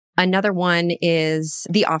Another one is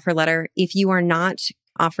the offer letter. If you are not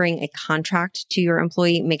offering a contract to your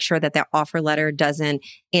employee, make sure that offer letter doesn't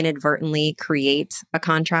inadvertently create a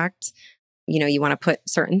contract. You want to put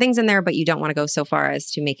certain things in there, but you don't want to go so far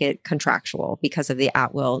as to make it contractual because of the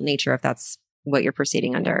at-will nature, if that's what you're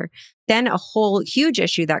proceeding under. Then a whole huge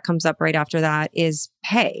issue that comes up right after that is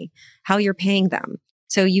pay, how you're paying them.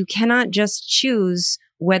 So you cannot just choose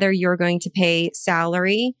whether you're going to pay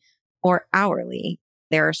salary or hourly.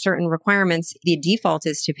 There are certain requirements. The default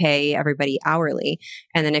is to pay everybody hourly.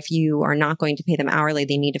 And then if you are not going to pay them hourly,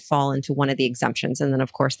 they need to fall into one of the exemptions. And then,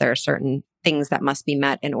 of course, there are certain things that must be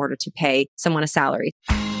met in order to pay someone a salary.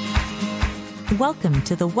 Welcome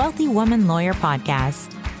to the Wealthy Woman Lawyer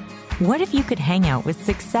Podcast. What if you could hang out with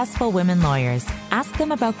successful women lawyers, ask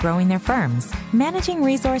them about growing their firms, managing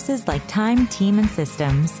resources like time, team, and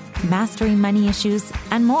systems, mastering money issues,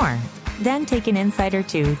 and more? Then take an insight or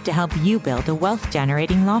two to help you build a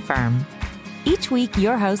wealth-generating law firm. Each week,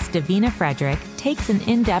 your host, Davina Frederick, takes an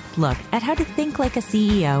in-depth look at how to think like a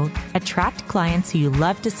CEO, attract clients who you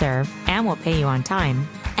love to serve and will pay you on time,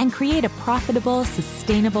 and create a profitable,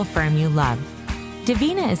 sustainable firm you love.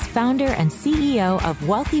 Davina is founder and CEO of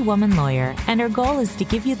Wealthy Woman Lawyer, and her goal is to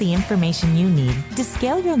give you the information you need to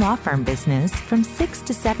scale your law firm business from 6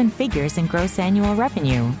 to 7 figures in gross annual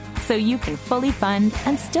revenue, so you can fully fund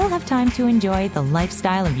and still have time to enjoy the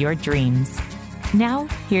lifestyle of your dreams. Now,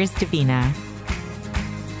 here's Davina.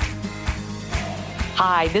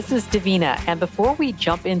 Hi, this is Davina, and before we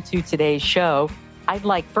jump into today's show, I'd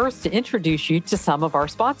like first to introduce you to some of our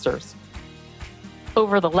sponsors.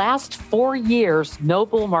 Over the last 4 years,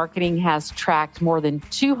 Noble Marketing has tracked more than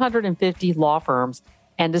 250 law firms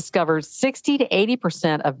and discovered 60 to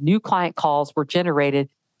 80% of new client calls were generated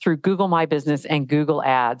through Google My Business and Google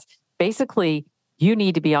Ads. Basically, you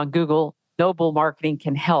need to be on Google. Noble Marketing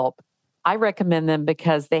can help. I recommend them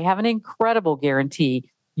because they have an incredible guarantee.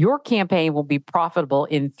 Your campaign will be profitable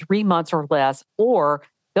in 3 months or less, or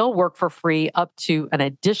they'll work for free up to an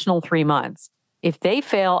additional 3 months. If they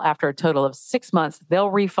fail after a total of 6 months, they'll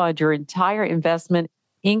refund your entire investment,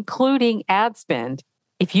 including ad spend.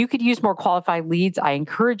 If you could use more qualified leads, I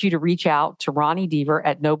encourage you to reach out to Ronnie Deaver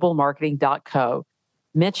at noblemarketing.co.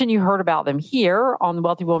 Mention you heard about them here on the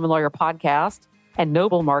Wealthy Woman Lawyer podcast, and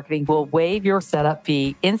Noble Marketing will waive your setup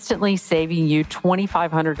fee, instantly saving you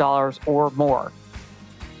 $2,500 or more.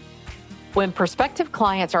 When prospective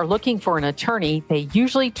clients are looking for an attorney, they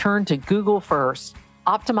usually turn to Google first.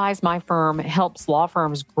 Optimize My Firm helps law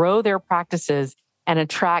firms grow their practices and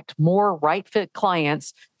attract more right-fit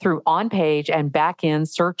clients through on-page and back-end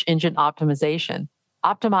search engine optimization.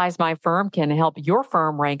 Optimize My Firm can help your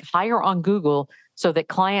firm rank higher on Google so that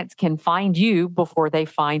clients can find you before they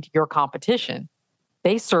find your competition.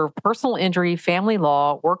 They serve personal injury, family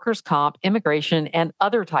law, workers' comp, immigration, and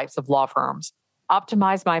other types of law firms.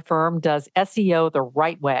 Optimize My Firm does SEO the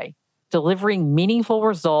right way, delivering meaningful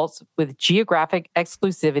results with geographic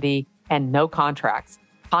exclusivity and no contracts.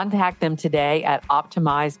 Contact them today at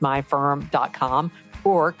optimizemyfirm.com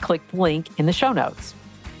or click the link in the show notes.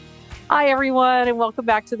 Hi, everyone, and welcome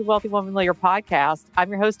back to the Wealthy Woman Lawyer podcast. I'm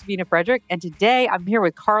your host, Davina Frederick, and today I'm here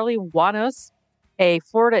with Carly Wannos, a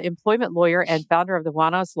Florida employment lawyer and founder of the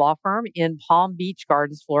Wannos Law Firm in Palm Beach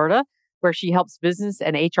Gardens, Florida, where she helps business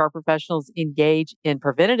and HR professionals engage in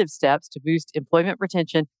preventative steps to boost employment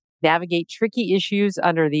retention, navigate tricky issues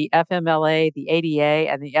under the FMLA, the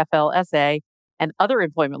ADA, and the FLSA, and other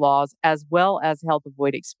employment laws, as well as help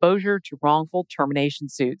avoid exposure to wrongful termination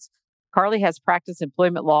suits. Carly has practiced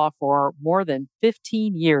employment law for more than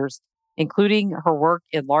 15 years, including her work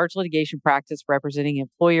in large litigation practice representing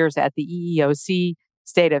employers at the EEOC,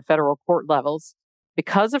 state and federal court levels.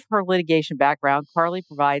 Because of her litigation background, Carly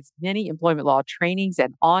provides many employment law trainings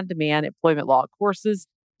and on-demand employment law courses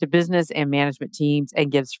to business and management teams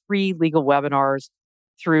and gives free legal webinars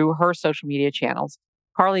through her social media channels.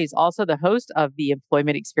 Carly is also the host of the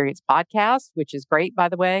Employment Experience podcast, which is great, by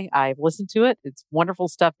the way. I've listened to it. It's wonderful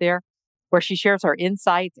stuff there, where she shares her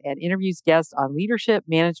insights and interviews guests on leadership,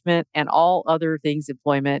 management, and all other things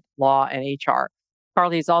employment, law, and HR.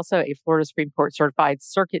 Carly is also a Florida Supreme Court certified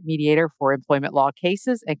circuit mediator for employment law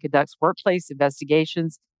cases and conducts workplace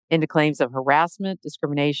investigations into claims of harassment,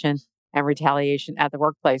 discrimination, and retaliation at the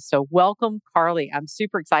workplace. So welcome, Carly. I'm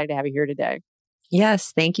super excited to have you here today.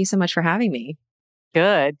 Yes, thank you so much for having me.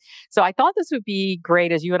 Good. So I thought this would be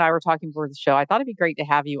great. As you and I were talking before the show, I thought it'd be great to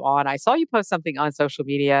have you on. I saw you post something on social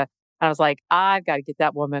media, and I was like, I've got to get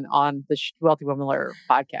that woman on the Wealthy Woman Lawyer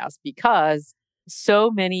podcast, because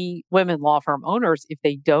so many women law firm owners, if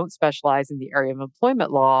they don't specialize in the area of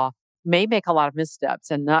employment law, may make a lot of missteps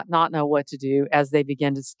and not know what to do as they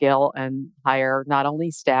begin to scale and hire not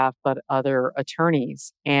only staff, but other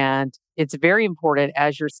attorneys. And it's very important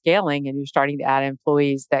as you're scaling and you're starting to add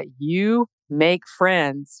employees that you make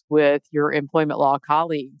friends with your employment law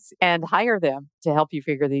colleagues and hire them to help you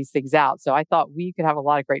figure these things out. So I thought we could have a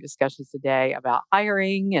lot of great discussions today about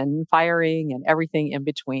hiring and firing and everything in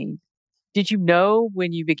between. Did you know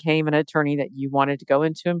when you became an attorney that you wanted to go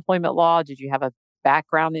into employment law? Did you have a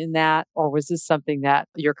background in that? Or was this something that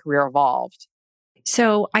your career evolved?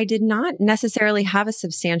 So I did not necessarily have a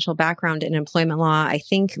substantial background in employment law. I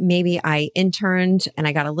think maybe I interned and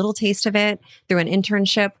I got a little taste of it through an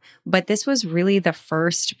internship, but this was really the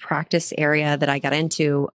first practice area that I got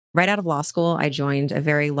into. Right out of law school, I joined a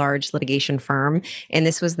very large litigation firm, and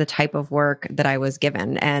this was the type of work that I was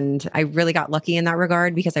given. And I really got lucky in that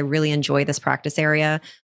regard because I really enjoy this practice area.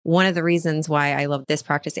 One of the reasons why I love this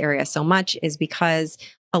practice area so much is because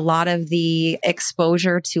a lot of the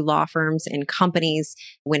exposure to law firms and companies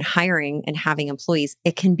when hiring and having employees,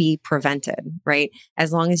 it can be prevented, right?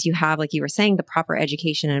 As long as you have, like you were saying, the proper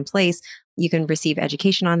education in place, you can receive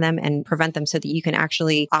education on them and prevent them so that you can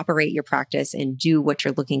actually operate your practice and do what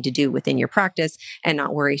you're looking to do within your practice and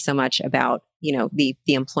not worry so much about, the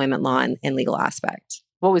employment law and legal aspect.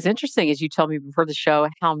 What was interesting is you told me before the show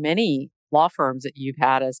how many law firms that you've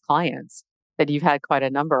had as clients, that you've had quite a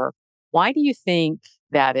number. Why do you think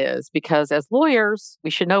that is? Because as lawyers, we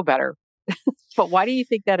should know better. But why do you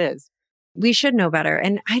think that is? We should know better.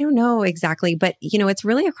 And I don't know exactly, but it's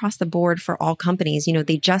really across the board for all companies.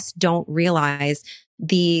 They just don't realize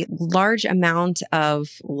the large amount of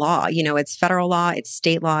law. It's federal law, it's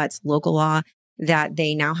state law, it's local law that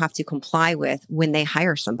they now have to comply with when they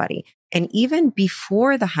hire somebody. And even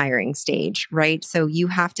before the hiring stage, right? So you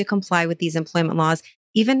have to comply with these employment laws,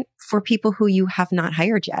 even for people who you have not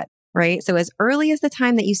hired yet, right? So as early as the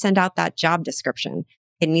time that you send out that job description,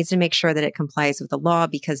 it needs to make sure that it complies with the law,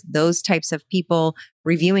 because those types of people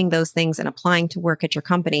reviewing those things and applying to work at your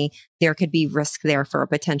company, there could be risk there for a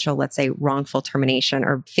potential, let's say, wrongful termination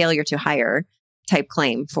or failure to hire type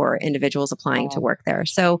claim for individuals applying to work there.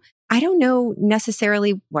 So I don't know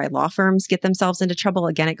necessarily why law firms get themselves into trouble.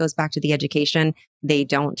 Again, it goes back to the education. They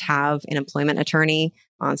don't have an employment attorney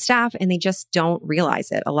on staff and they just don't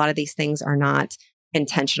realize it. A lot of these things are not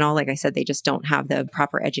intentional. Like I said, they just don't have the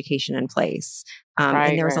proper education in place.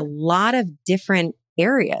 And there's a lot of different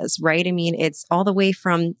areas, right? I mean, it's all the way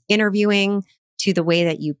from interviewing to the way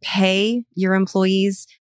that you pay your employees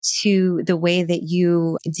to the way that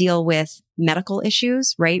you deal with medical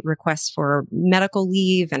issues, right? Requests for medical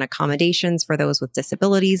leave and accommodations for those with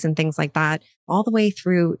disabilities and things like that, all the way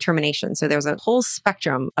through termination. So there's a whole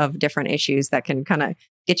spectrum of different issues that can kind of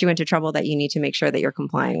get you into trouble that you need to make sure that you're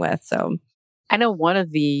complying with. So I know one of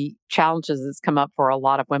the challenges that's come up for a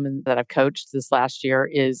lot of women that I've coached this last year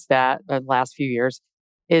is that, the last few years,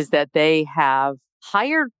 is that they have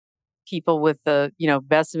hired people with the,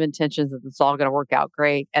 best of intentions that it's all going to work out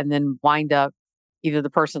great, and then wind up either the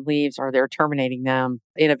person leaves or they're terminating them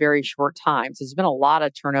in a very short time. So there's been a lot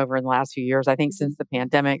of turnover in the last few years. I think since the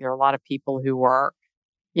pandemic, there are a lot of people who are,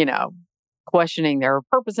 questioning their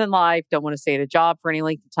purpose in life, don't want to stay at a job for any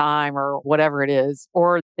length of time or whatever it is,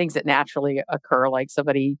 or things that naturally occur, like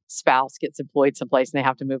somebody's spouse gets employed someplace and they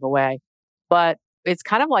have to move away. But it's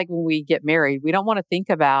kind of like when we get married, we don't want to think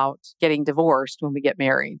about getting divorced when we get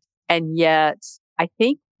married. And yet I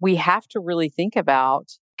think we have to really think about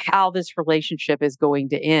how this relationship is going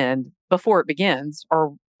to end before it begins,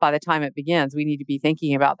 or by the time it begins. We need to be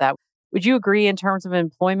thinking about that. Would you agree in terms of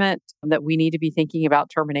employment that we need to be thinking about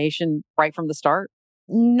termination right from the start?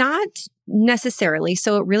 Not necessarily.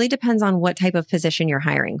 So it really depends on what type of position you're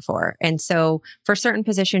hiring for. And so for certain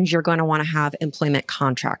positions, you're going to want to have employment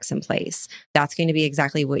contracts in place. That's going to be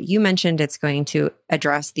exactly what you mentioned. It's going to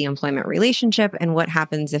address the employment relationship and what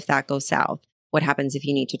happens if that goes south. What happens if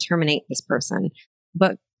you need to terminate this person?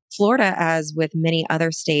 But Florida, as with many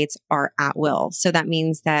other states, are at will. So that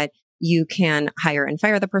means that you can hire and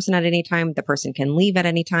fire the person at any time. The person can leave at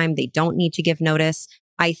any time. They don't need to give notice.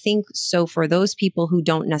 I think so for those people who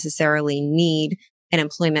don't necessarily need an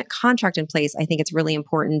employment contract in place, I think it's really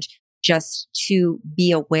important just to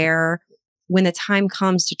be aware when the time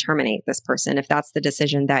comes to terminate this person, if that's the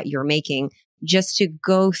decision that you're making, just to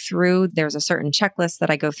go through. There's a certain checklist that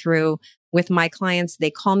I go through with my clients. They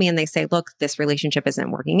call me and they say, look, this relationship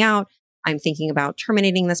isn't working out. I'm thinking about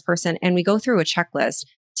terminating this person. And we go through a checklist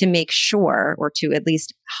to make sure, or to at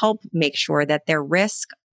least help make sure, that their risk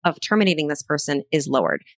of terminating this person is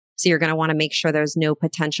lowered. So you're going to want to make sure there's no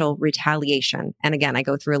potential retaliation. And again, I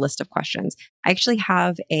go through a list of questions. I actually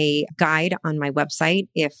have a guide on my website.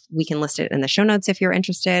 If we can list it in the show notes if you're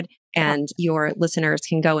interested. And your listeners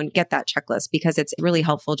can go and get that checklist because it's really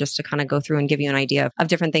helpful just to kind of go through and give you an idea of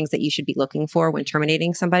different things that you should be looking for when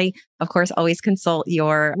terminating somebody. Of course, always consult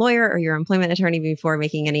your lawyer or your employment attorney before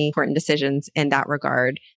making any important decisions in that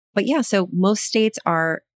regard. But yeah, so most states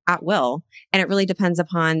are at will, and it really depends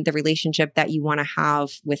upon the relationship that you want to have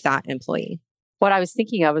with that employee. What I was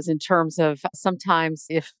thinking of was in terms of sometimes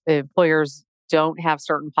if the employers don't have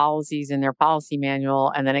certain policies in their policy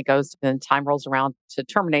manual, and then time rolls around to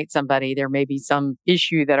terminate somebody, there may be some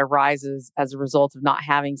issue that arises as a result of not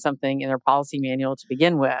having something in their policy manual to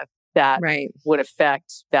begin with that would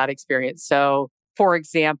affect that experience. So, for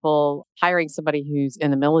example, hiring somebody who's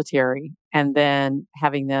in the military and then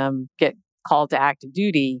having them get called to active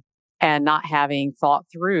duty and not having thought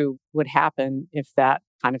through what would happen if that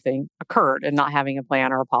kind of thing occurred and not having a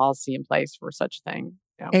plan or a policy in place for such a thing.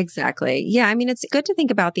 Exactly. Yeah. I mean, it's good to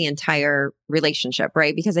think about the entire relationship,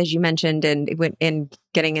 right? Because as you mentioned, in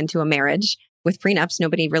getting into a marriage with prenups,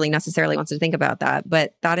 nobody really necessarily wants to think about that.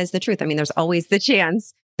 But that is the truth. I mean, there's always the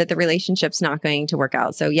chance that the relationship's not going to work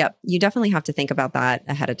out. So, yep, you definitely have to think about that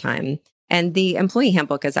ahead of time. And the employee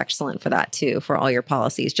handbook is excellent for that too, for all your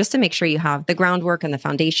policies, just to make sure you have the groundwork and the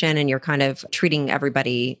foundation and you're kind of treating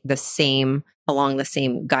everybody the same along the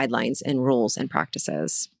same guidelines and rules and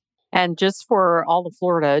practices. And just for all the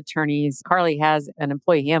Florida attorneys, Carly has an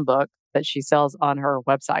employee handbook that she sells on her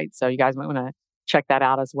website. So you guys might want to check that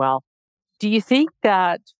out as well. Do you think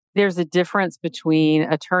that there's a difference between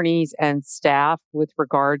attorneys and staff with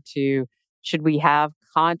regard to should we have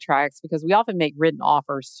contracts? Because we often make written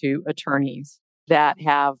offers to attorneys that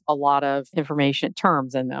have a lot of information,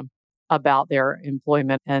 terms in them about their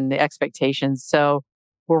employment and the expectations. So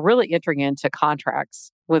we're really entering into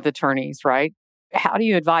contracts with attorneys, right? How do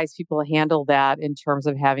you advise people to handle that in terms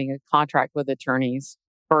of having a contract with attorneys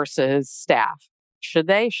versus staff? Should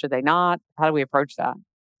they not? How do we approach that?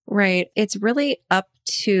 Right. It's really up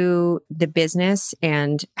to the business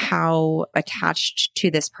and how attached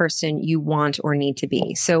to this person you want or need to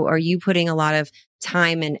be. So are you putting a lot of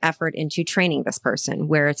time and effort into training this person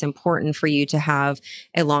where it's important for you to have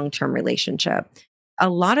a long-term relationship? A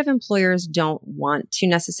lot of employers don't want to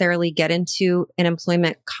necessarily get into an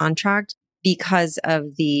employment contract because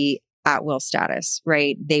of the at-will status,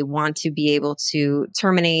 right? They want to be able to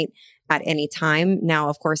terminate at any time. Now,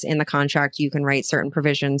 of course, in the contract, you can write certain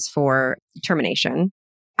provisions for termination.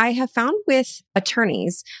 I have found with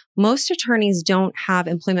attorneys, most attorneys don't have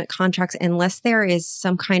employment contracts unless there is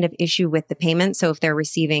some kind of issue with the payment. So if they're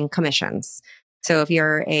receiving commissions. So if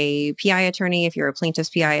you're a PI attorney, if you're a plaintiff's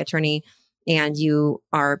PI attorney, and you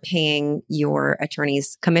are paying your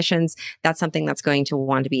attorney's commissions, that's something that's going to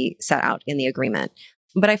want to be set out in the agreement.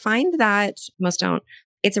 But I find that most don't.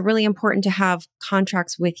 It's really important to have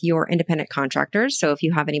contracts with your independent contractors. So if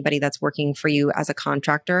you have anybody that's working for you as a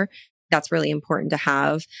contractor, that's really important to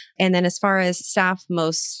have. And then as far as staff,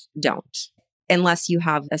 most don't, unless you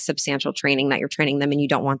have a substantial training that you're training them and you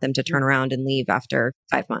don't want them to turn around and leave after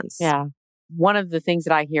 5 months. Yeah. One of the things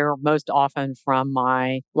that I hear most often from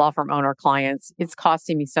my law firm owner clients, it's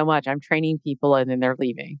costing me so much. I'm training people and then they're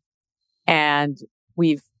leaving. And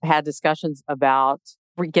we've had discussions about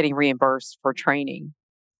getting reimbursed for training.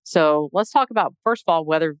 So let's talk about, first of all,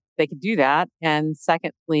 whether they can do that. And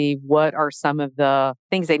secondly, what are some of the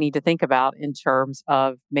things they need to think about in terms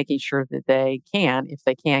of making sure that they can, if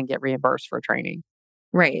they can, get reimbursed for training?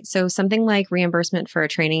 Right. So something like reimbursement for a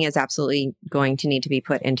training is absolutely going to need to be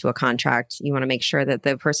put into a contract. You want to make sure that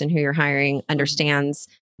the person who you're hiring understands.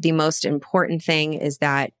 The most important thing is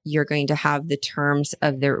that you're going to have the terms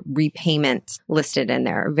of the repayment listed in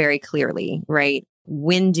there very clearly, right?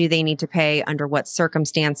 When do they need to pay? Under what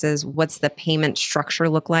circumstances? What's the payment structure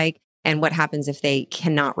look like? And what happens if they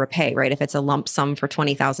cannot repay, right? If it's a lump sum for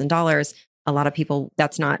 $20,000, a lot of people,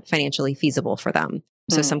 that's not financially feasible for them.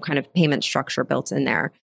 So some kind of payment structure built in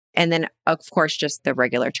there. And then, of course, just the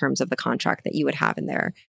regular terms of the contract that you would have in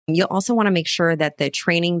there. You'll also want to make sure that the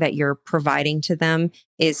training that you're providing to them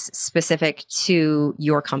is specific to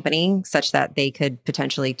your company, such that they could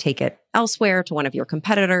potentially take it elsewhere to one of your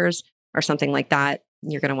competitors or something like that.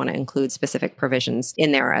 You're going to want to include specific provisions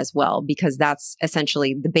in there as well, because that's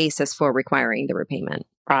essentially the basis for requiring the repayment.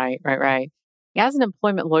 Right. As an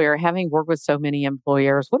employment lawyer, having worked with so many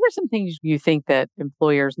employers, what are some things you think that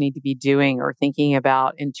employers need to be doing or thinking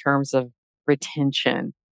about in terms of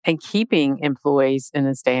retention and keeping employees in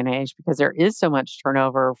this day and age? Because there is so much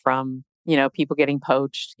turnover from, people getting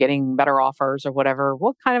poached, getting better offers or whatever.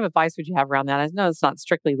 What kind of advice would you have around that? I know it's not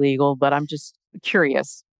strictly legal, but I'm just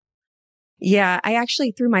curious. Yeah, I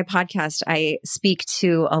actually, through my podcast, I speak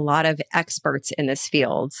to a lot of experts in this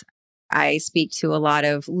field. I speak to a lot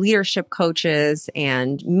of leadership coaches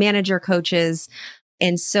and manager coaches.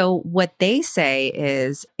 And so what they say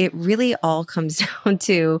is it really all comes down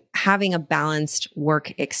to having a balanced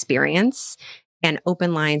work experience and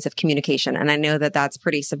open lines of communication. And I know that that's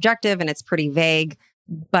pretty subjective and it's pretty vague,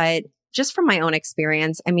 but just from my own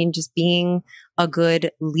experience, I mean, just being a good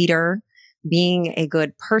leader, being a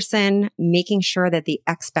good person, making sure that the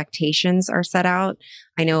expectations are set out.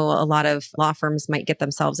 I know a lot of law firms might get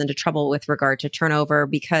themselves into trouble with regard to turnover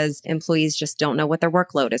because employees just don't know what their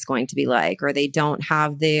workload is going to be like, or they don't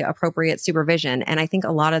have the appropriate supervision. And I think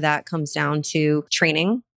a lot of that comes down to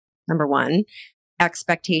training, number one,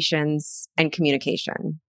 expectations, and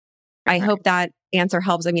communication. I hope that answer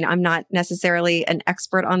helps. I mean, I'm not necessarily an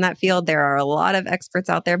expert on that field. There are a lot of experts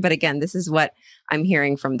out there, but again, this is what I'm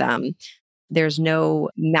hearing from them. There's no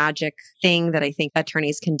magic thing that I think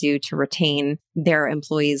attorneys can do to retain their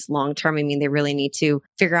employees long term. I mean, they really need to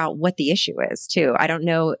figure out what the issue is too. I don't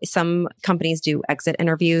know. Some companies do exit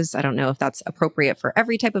interviews. I don't know if that's appropriate for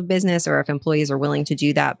every type of business or if employees are willing to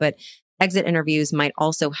do that, but exit interviews might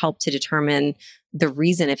also help to determine the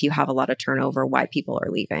reason if you have a lot of turnover, why people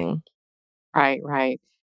are leaving. Right, right.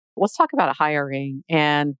 Let's talk about hiring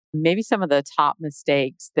and maybe some of the top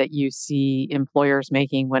mistakes that you see employers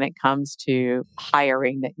making when it comes to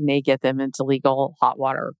hiring that may get them into legal hot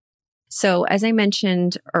water. So, as I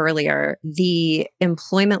mentioned earlier, the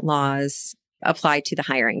employment laws apply to the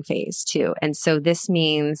hiring phase too. And so this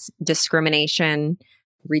means discrimination,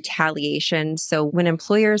 retaliation. So when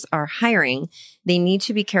employers are hiring, they need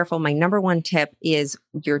to be careful. My number one tip is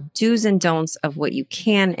your do's and don'ts of what you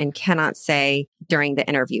can and cannot say during the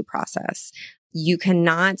interview process. You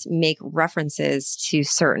cannot make references to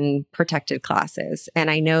certain protected classes.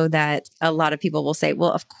 And I know that a lot of people will say,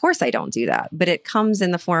 well, of course I don't do that. But it comes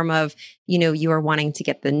in the form of, you are wanting to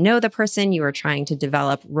get to know the person, you are trying to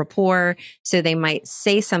develop rapport. So they might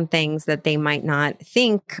say some things that they might not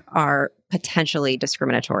think are potentially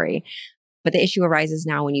discriminatory. But the issue arises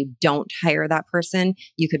now when you don't hire that person,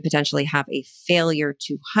 you could potentially have a failure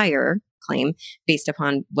to hire claim based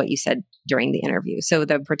upon what you said during the interview. So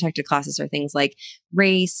the protected classes are things like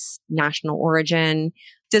race, national origin,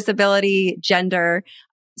 disability, gender.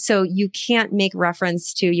 So you can't make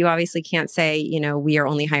reference to, you obviously can't say, we are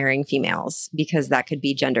only hiring females because that could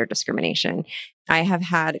be gender discrimination. I have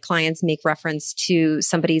had clients make reference to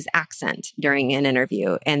somebody's accent during an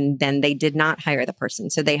interview, and then they did not hire the person.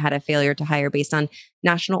 So they had a failure to hire based on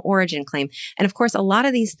national origin claim. And of course, a lot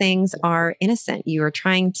of these things are innocent. You are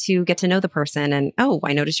trying to get to know the person and, oh,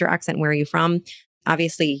 I noticed your accent. Where are you from?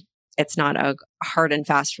 Obviously, it's not a hard and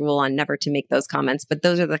fast rule on never to make those comments, but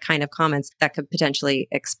those are the kind of comments that could potentially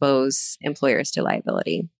expose employers to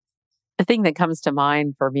liability. The thing that comes to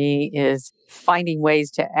mind for me is finding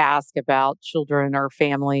ways to ask about children or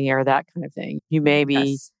family or that kind of thing. You may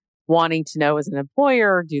be wanting to know as an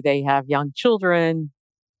employer, do they have young children?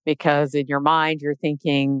 Because in your mind, you're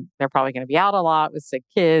thinking they're probably going to be out a lot with sick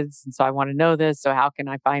kids. And so I want to know this. So how can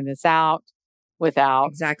I find this out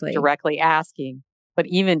without directly asking? But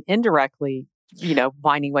even indirectly,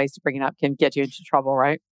 finding ways to bring it up can get you into trouble,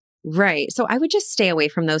 right? Right. So I would just stay away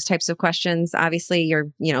from those types of questions. Obviously,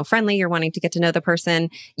 you're, friendly, you're wanting to get to know the person.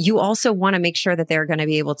 You also want to make sure that they're going to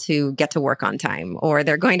be able to get to work on time or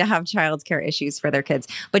they're going to have childcare issues for their kids.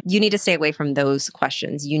 But you need to stay away from those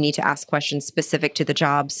questions. You need to ask questions specific to the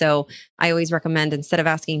job. So I always recommend instead of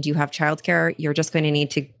asking, do you have childcare? You're just going to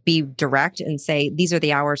need to be direct and say, these are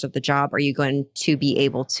the hours of the job. Are you going to be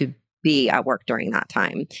able to be at work during that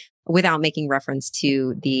time? Without making reference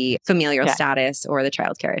to the familial status or the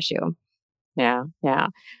childcare issue. Yeah.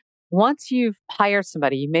 Once you've hired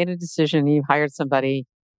somebody, you made a decision, you've hired somebody,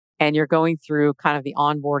 and you're going through kind of the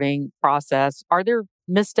onboarding process, are there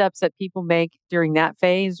missteps that people make during that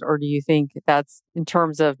phase? Or do you think that's in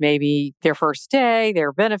terms of maybe their first day,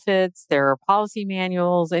 their benefits, their policy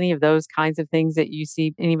manuals, any of those kinds of things that you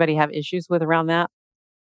see anybody have issues with around that?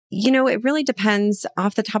 It really depends.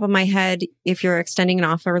 Off the top of my head, if you're extending an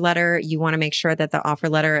offer letter, you want to make sure that the offer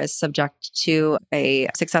letter is subject to a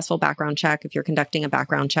successful background check if you're conducting a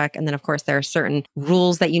background check. And then, of course, there are certain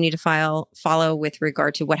rules that you need to follow with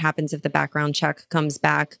regard to what happens if the background check comes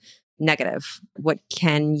back negative. What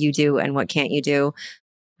can you do and what can't you do?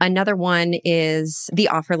 Another one is the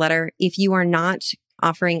offer letter. If you are not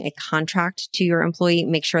offering a contract to your employee,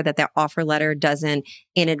 make sure that their offer letter doesn't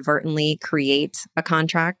inadvertently create a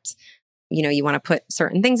contract. You want to put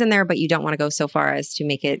certain things in there, but you don't want to go so far as to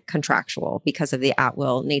make it contractual because of the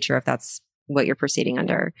at-will nature if that's what you're proceeding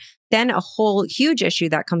under. Then a whole huge issue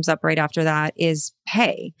that comes up right after that is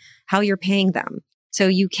pay, how you're paying them. So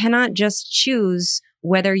you cannot just choose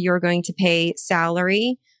whether you're going to pay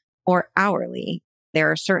salary or hourly. There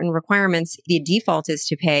are certain requirements. The default is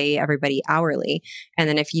to pay everybody hourly. And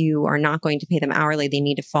then if you are not going to pay them hourly, they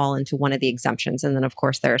need to fall into one of the exemptions. And then, of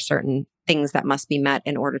course, there are certain things that must be met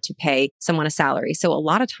in order to pay someone a salary. So a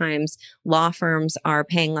lot of times law firms are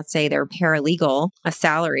paying, let's say, their paralegal a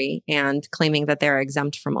salary and claiming that they're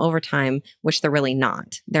exempt from overtime, which they're really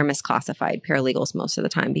not. They're misclassified paralegals most of the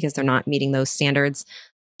time because they're not meeting those standards.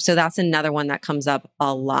 So that's another one that comes up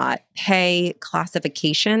a lot. Pay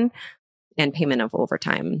classification and payment of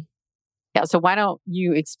overtime. Yeah. So why don't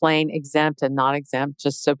you explain exempt and non-exempt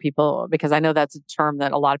just so people, because I know that's a term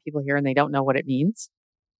that a lot of people hear and they don't know what it means.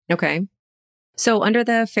 Okay. So under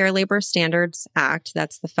the Fair Labor Standards Act,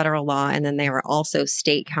 that's the federal law, and then there are also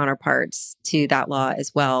state counterparts to that law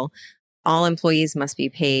as well. All employees must be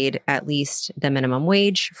paid at least the minimum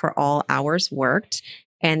wage for all hours worked,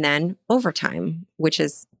 and then overtime, which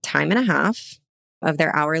is time and a half of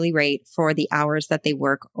their hourly rate for the hours that they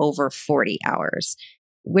work over 40 hours,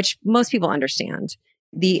 which most people understand.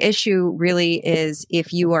 The issue really is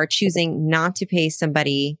if you are choosing not to pay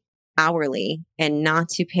somebody hourly and not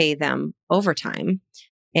to pay them overtime,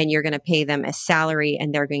 and you're going to pay them a salary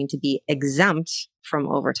and they're going to be exempt from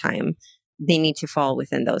overtime, they need to fall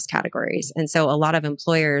within those categories. And so a lot of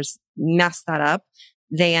employers mess that up.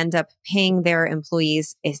 They end up paying their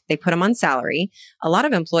employees, they put them on salary. A lot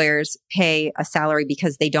of employers pay a salary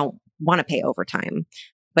because they don't want to pay overtime.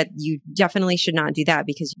 But you definitely should not do that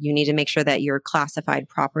because you need to make sure that you're classified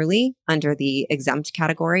properly under the exempt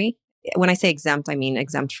category. When I say exempt, I mean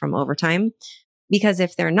exempt from overtime. Because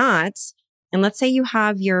if they're not, and let's say you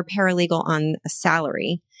have your paralegal on a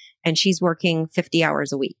salary and she's working 50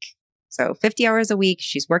 hours a week. So 50 hours a week,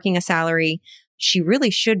 she's working a salary. She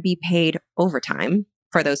really should be paid overtime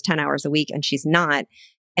for those 10 hours a week, and she's not.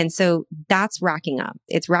 And so that's racking up.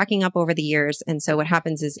 It's racking up over the years. And so what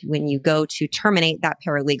happens is when you go to terminate that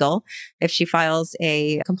paralegal, if she files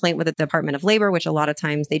a complaint with the Department of Labor, which a lot of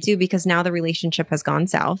times they do because now the relationship has gone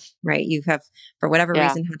south, right? You have, for whatever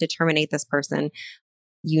reason, had to terminate this person.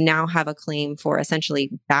 You now have a claim for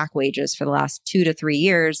essentially back wages for the last 2 to 3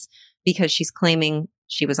 years because she's claiming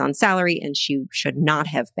she was on salary and she should not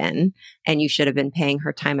have been. And you should have been paying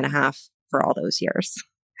her time and a half for all those years.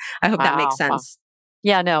 I hope that makes sense.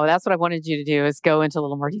 Yeah, no, that's what I wanted you to do is go into a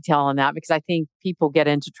little more detail on that because I think people get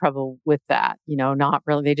into trouble with that. Not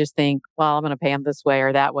really. They just think, well, I'm going to pay them this way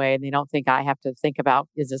or that way. And they don't think I have to think about,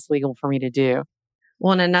 is this legal for me to do?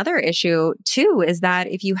 Well, and another issue too is that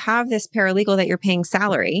if you have this paralegal that you're paying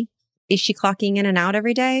salary, is she clocking in and out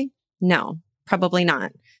every day? No, probably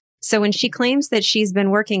not. So when she claims that she's been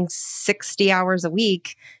working 60 hours a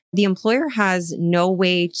week, the employer has no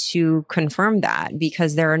way to confirm that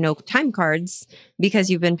because there are no time cards because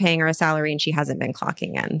you've been paying her a salary and she hasn't been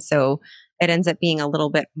clocking in. So it ends up being a little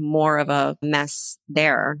bit more of a mess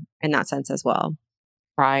there in that sense as well.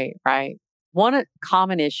 Right, right. One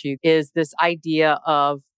common issue is this idea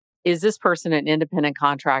of, is this person an independent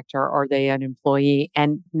contractor or are they an employee?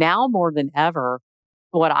 And now more than ever,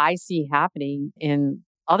 what I see happening in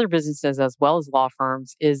other businesses as well as law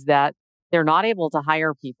firms is that they're not able to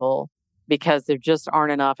hire people because there just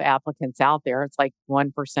aren't enough applicants out there. It's like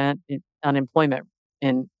 1% unemployment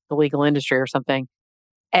in the legal industry or something.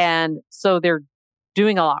 And so they're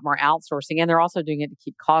doing a lot more outsourcing and they're also doing it to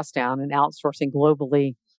keep costs down and outsourcing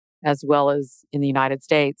globally as well as in the United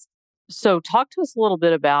States. So talk to us a little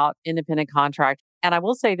bit about independent contract. And I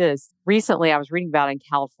will say this, recently I was reading about in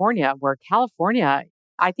California, where California,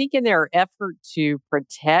 I think in their effort to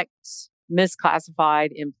protect misclassified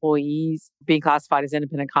employees being classified as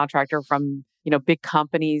independent contractor from, big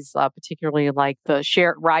companies, particularly like the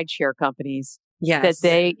ride share companies, that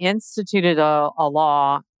they instituted a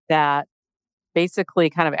law that basically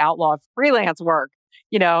kind of outlawed freelance work,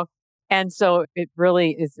 and so it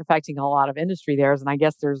really is affecting a lot of industry there. And I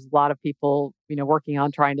guess there's a lot of people, working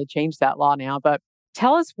on trying to change that law now. But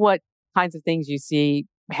tell us what kinds of things you see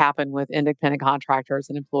happen with independent contractors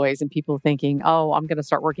and employees and people thinking, oh, I'm going to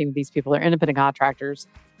start working with these people. They're independent contractors,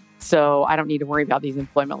 so I don't need to worry about these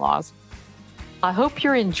employment laws. I hope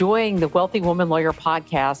you're enjoying the Wealthy Woman Lawyer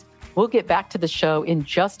podcast. We'll get back to the show in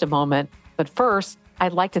just a moment. But first,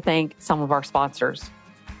 I'd like to thank some of our sponsors.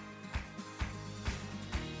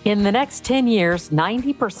 In the next 10 years,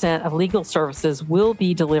 90% of legal services will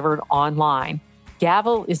be delivered online.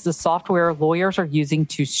 Gavel is the software lawyers are using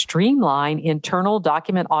to streamline internal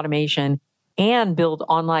document automation and build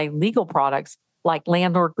online legal products like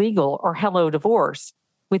Landlord Legal or Hello Divorce.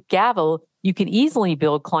 With Gavel, You can easily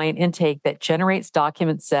build client intake that generates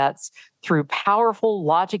document sets through powerful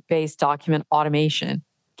logic-based document automation.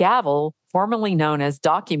 Gavel, formerly known as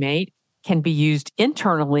Documate, can be used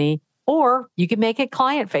internally, or you can make it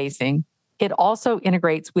client-facing. It also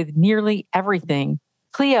integrates with nearly everything.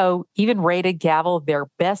 Clio even rated Gavel their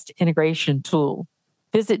best integration tool.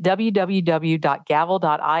 Visit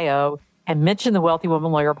www.gavel.io and mention the Wealthy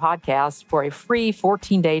Woman Lawyer podcast for a free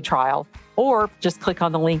 14-day trial, or just click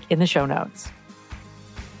on the link in the show notes.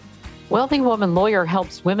 Wealthy Woman Lawyer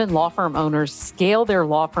helps women law firm owners scale their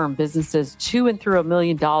law firm businesses to and through $1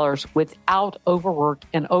 million without overwork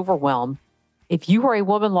and overwhelm. If you are a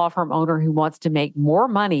woman law firm owner who wants to make more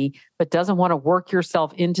money but doesn't want to work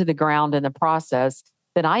yourself into the ground in the process,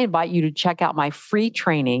 then I invite you to check out my free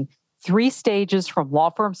training, 3 Stages from Law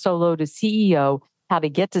Firm Solo to CEO, How to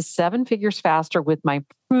Get to 7 Figures Faster with my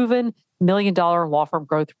proven $1 million law firm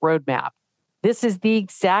growth roadmap. This is the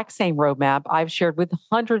exact same roadmap I've shared with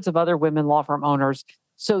hundreds of other women law firm owners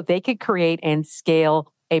so they could create and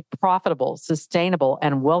scale a profitable, sustainable,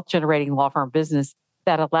 and wealth-generating law firm business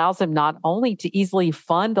that allows them not only to easily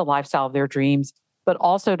fund the lifestyle of their dreams, but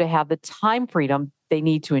also to have the time freedom they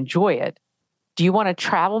need to enjoy it. Do you want to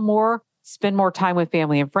travel more, spend more time with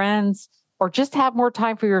family and friends, or just have more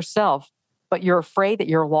time for yourself, but you're afraid that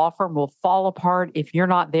your law firm will fall apart if you're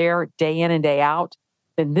not there day in and day out?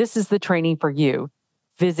 Then this is the training for you.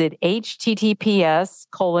 Visit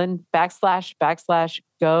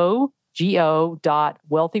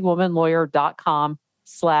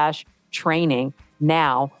https://go.wealthywomanlawyer.com/training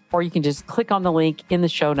now, or you can just click on the link in the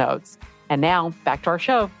show notes. And now back to our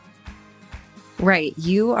show. Right.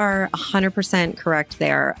 You are 100% correct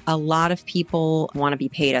there. A lot of people want to be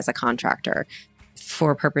paid as a contractor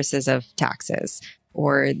for purposes of taxes,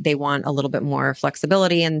 or they want a little bit more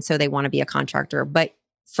flexibility, and so they want to be a contractor. But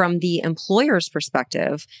from the employer's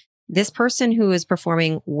perspective, this person who is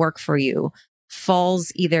performing work for you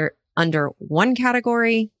falls either under one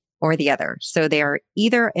category or the other. So they are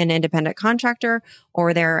either an independent contractor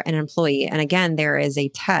or they're an employee. And again, there is a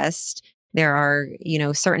test. There are,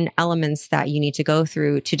 certain elements that you need to go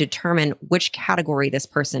through to determine which category this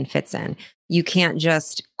person fits in. You can't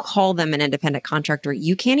just call them an independent contractor.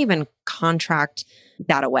 You can't even contract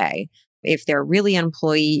that away. If they're really an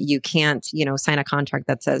employee, you can't, sign a contract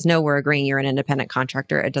that says, no, we're agreeing you're an independent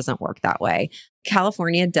contractor. It doesn't work that way.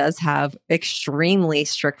 California does have extremely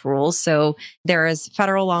strict rules. So there is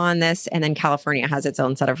federal law on this, and then California has its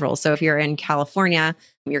own set of rules. So if you're in California,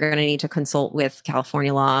 you're going to need to consult with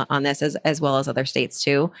California law on this as well as other states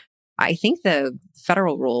too. I think the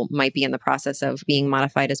federal rule might be in the process of being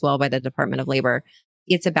modified as well by the Department of Labor.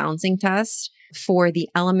 It's a balancing test for the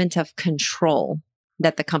element of control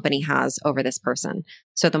that the company has over this person.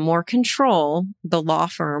 So the more control the law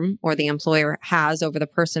firm or the employer has over the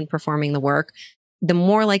person performing the work, the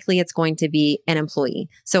more likely it's going to be an employee.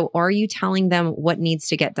 So are you telling them what needs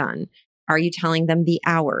to get done? Are you telling them the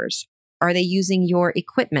hours? Are they using your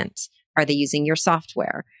equipment? Are they using your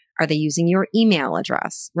software? Are they using your email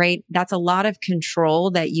address, right? That's a lot of control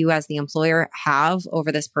that you as the employer have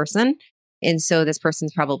over this person. And so this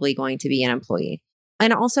person's probably going to be an employee.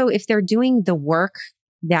 And also, if they're doing the work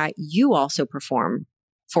that you also perform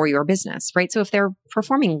for your business, right? So if they're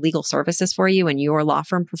performing legal services for you and your law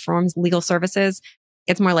firm performs legal services,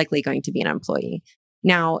 it's more likely going to be an employee.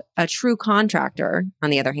 Now, a true contractor, on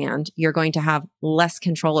the other hand, you're going to have less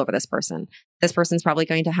control over this person. This person's probably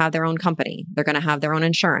going to have their own company. They're going to have their own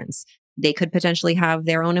insurance. They could potentially have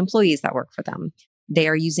their own employees that work for them. They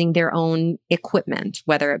are using their own equipment,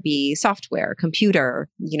 whether it be software, computer,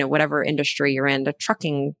 whatever industry you're in, the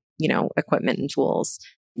trucking, equipment and tools.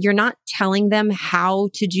 You're not telling them how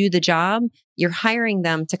to do the job. You're hiring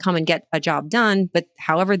them to come and get a job done, but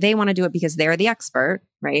however they want to do it because they're the expert,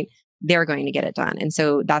 right? They're going to get it done. And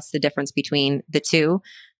so that's the difference between the two.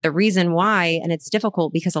 The reason why, and it's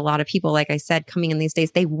difficult because a lot of people, like I said, coming in these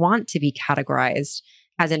days, they want to be categorized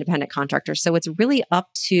as independent contractors. So it's really up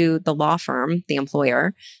to the law firm, the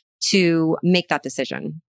employer, to make that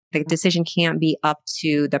decision. The decision can't be up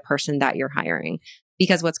to the person that you're hiring,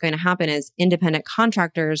 because what's going to happen is independent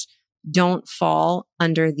contractors don't fall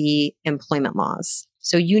under the employment laws.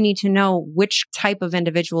 So you need to know which type of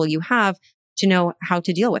individual you have to know how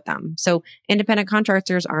to deal with them. So independent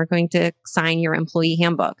contractors aren't going to sign your employee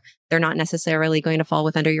handbook. They're not necessarily going to fall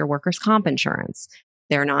within your workers' comp insurance.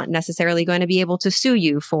 They're not necessarily going to be able to sue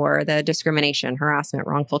you for the discrimination, harassment,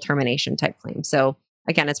 wrongful termination type claim. So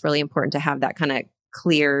again, it's really important to have that kind of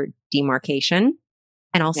clear demarcation.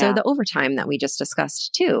 And also the overtime that we just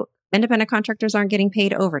discussed too. Independent contractors aren't getting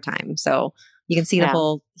paid overtime. So you can see the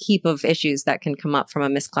whole heap of issues that can come up from a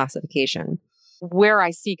misclassification. Where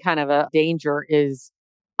I see kind of a danger is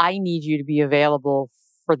I need you to be available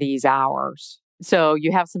for these hours. So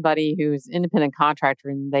you have somebody who's independent contractor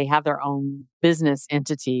and they have their own business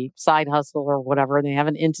entity, side hustle or whatever. And they have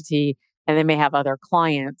an entity and they may have other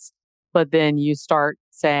clients. But then you start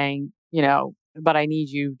saying, but I need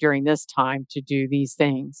you during this time to do these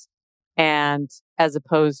things. And as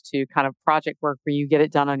opposed to kind of project work where you get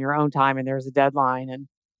it done on your own time and there's a deadline and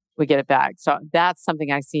we get it back. So that's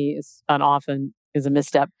something I see is often is a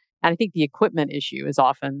misstep. And I think the equipment issue is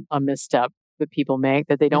often a misstep that people make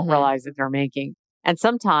that they don't realize that they're making. And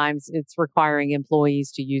sometimes it's requiring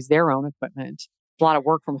employees to use their own equipment. A lot of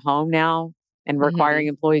work from home now and requiring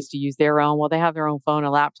employees to use their own. Well, they have their own phone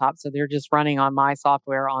and laptop, so they're just running on my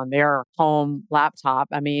software on their home laptop.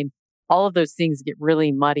 I mean, all of those things get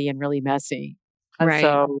really muddy and really messy. And Right.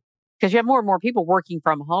 so, because you have more and more people working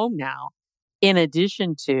from home now, in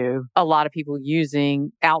addition to a lot of people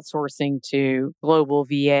outsourcing to global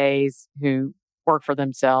VAs who work for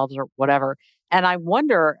themselves or whatever. And I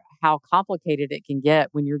wonder how complicated it can get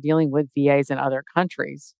when you're dealing with VAs in other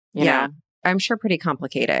countries. You know? I'm sure pretty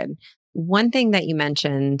complicated. One thing that you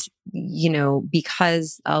mentioned,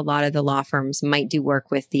 because a lot of the law firms might do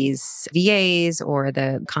work with these VAs or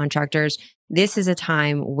the contractors, this is a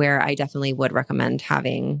time where I definitely would recommend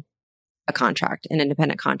having a contract, an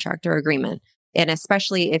independent contractor agreement. And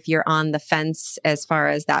especially if you're on the fence as far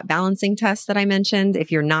as that balancing test that I mentioned,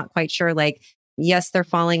 if you're not quite sure, like, yes, they're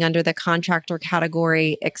falling under the contractor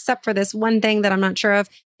category, except for this one thing that I'm not sure of.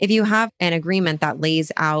 If you have an agreement that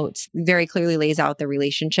very clearly lays out the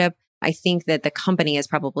relationship, I think that the company is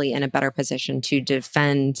probably in a better position to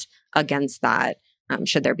defend against that,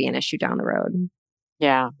 should there be an issue down the road.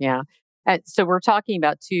 Yeah, yeah. So we're talking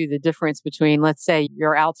about too, the difference between, let's say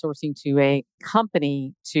you're outsourcing to a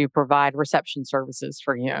company to provide reception services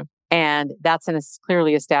for you. And that's a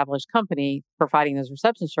clearly established company providing those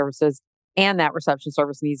reception services. And that reception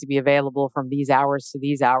service needs to be available from these hours to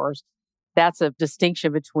these hours. That's a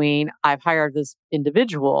distinction between I've hired this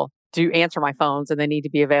individual to answer my phones and they need to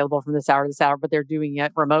be available from this hour to this hour, but they're doing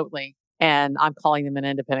it remotely. And I'm calling them an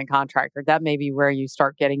independent contractor. That may be where you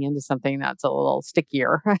start getting into something that's a little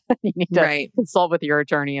stickier. You need to consult with your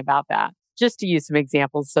attorney about that. Just to use some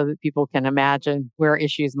examples so that people can imagine where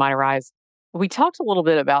issues might arise. We talked a little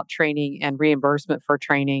bit about training and reimbursement for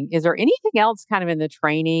training. Is there anything else kind of in the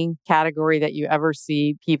training category that you ever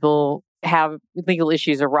see people have legal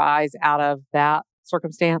issues arise out of that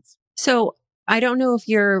circumstance? So I don't know if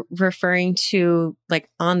you're referring to like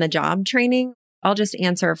on the job training. I'll just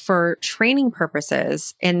answer for training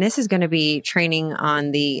purposes. And this is going to be training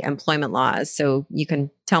on the employment laws. So you can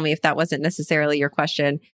tell me if that wasn't necessarily your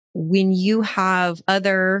question. When you have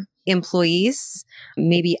other employees,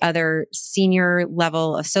 maybe other senior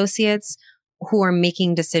level associates who are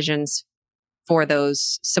making decisions for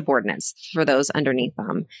those subordinates, for those underneath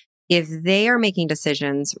them, if they are making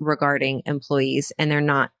decisions regarding employees and they're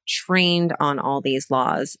not trained on all these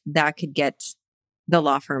laws, that could get the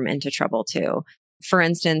law firm into trouble too. For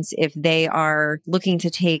instance, if they are looking to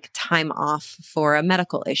take time off for a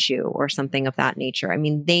medical issue or something of that nature, I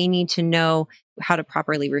mean, they need to know how to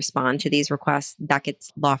properly respond to these requests. That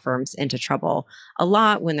gets law firms into trouble a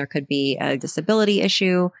lot when there could be a disability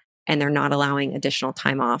issue and they're not allowing additional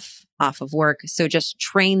time off of work. So just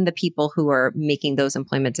train the people who are making those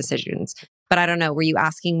employment decisions. But I don't know, were you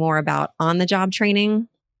asking more about on the job training?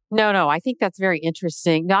 No, I think that's very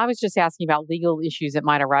interesting. No, I was just asking about legal issues that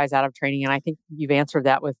might arise out of training. And I think you've answered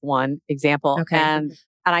that with one example. Okay. And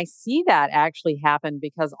I see that actually happen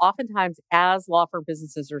because oftentimes as law firm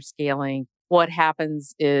businesses are scaling, what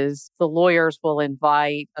happens is the lawyers will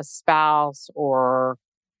invite a spouse or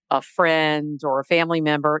a friend or a family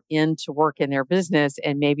member in to work in their business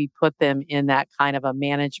and maybe put them in that kind of a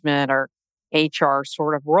management or HR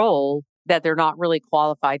sort of role that they're not really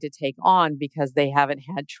qualified to take on because they haven't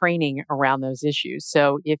had training around those issues.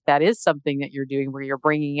 So if that is something that you're doing where you're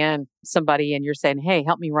bringing in somebody and you're saying, hey,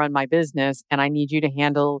 help me run my business and I need you to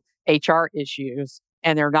handle HR issues,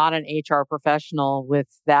 and they're not an HR professional with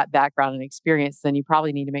that background and experience, then you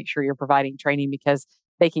probably need to make sure you're providing training because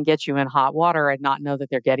they can get you in hot water and not know that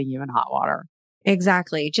they're getting you in hot water.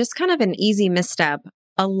 Exactly. Just kind of an easy misstep.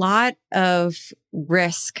 A lot of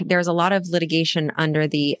risk. There's a lot of litigation under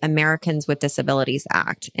the Americans with Disabilities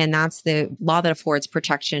Act, and that's the law that affords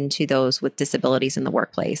protection to those with disabilities in the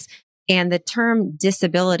workplace. And the term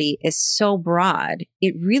disability is so broad,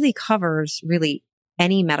 it really covers really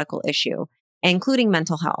any medical issue, including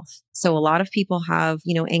mental health. So a lot of people have,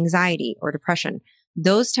 anxiety or depression.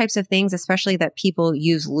 Those types of things, especially that people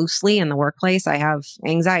use loosely in the workplace. I have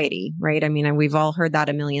anxiety, right? I mean, we've all heard that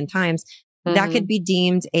a million times. that could be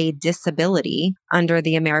deemed a disability under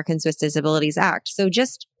the Americans with Disabilities Act. So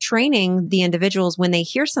just training the individuals when they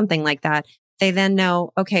hear something like that, they then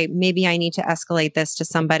know, okay, maybe I need to escalate this to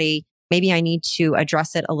somebody. Maybe I need to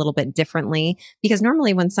address it a little bit differently. Because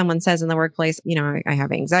normally when someone says in the workplace, I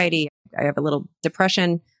have anxiety, I have a little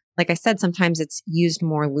depression, like I said, sometimes it's used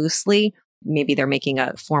more loosely. Maybe they're making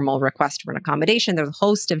a formal request for an accommodation. There's a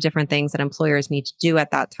host of different things that employers need to do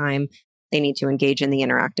at that time. They need to engage in the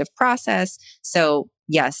interactive process. So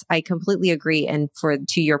yes, I completely agree. And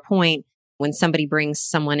to your point, when somebody brings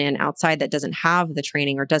someone in outside that doesn't have the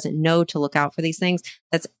training or doesn't know to look out for these things,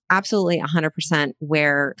 that's absolutely 100%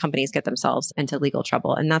 where companies get themselves into legal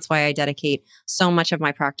trouble. And that's why I dedicate so much of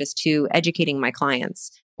my practice to educating my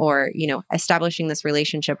clients or, establishing this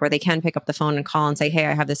relationship where they can pick up the phone and call and say, hey,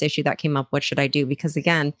 I have this issue that came up. What should I do? Because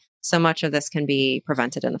again, so much of this can be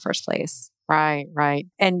prevented in the first place. Right, right.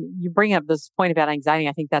 And you bring up this point about anxiety.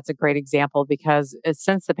 I think that's a great example because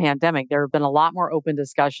since the pandemic, there have been a lot more open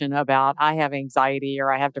discussion about I have anxiety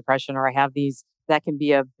or I have depression or I have these. That can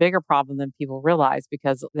be a bigger problem than people realize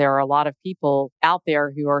because there are a lot of people out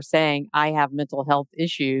there who are saying, I have mental health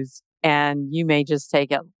issues. And you may just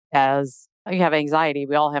take it as you have anxiety.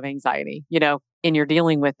 We all have anxiety, and you're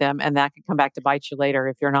dealing with them. And that could come back to bite you later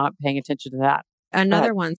if you're not paying attention to that.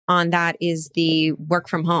 Another one on that is the work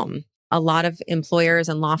from home. A lot of employers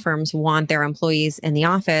and law firms want their employees in the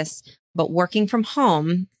office, but working from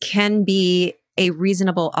home can be a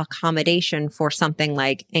reasonable accommodation for something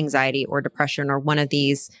like anxiety or depression or one of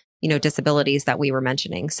these, disabilities that we were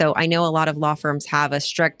mentioning. So I know a lot of law firms have a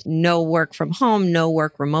strict no work from home, no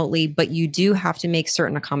work remotely, but you do have to make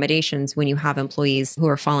certain accommodations when you have employees who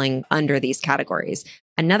are falling under these categories.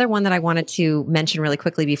 Another one that I wanted to mention really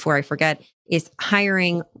quickly before I forget is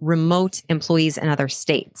hiring remote employees in other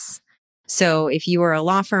states. So if you are a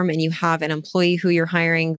law firm and you have an employee who you're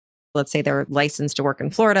hiring, let's say they're licensed to work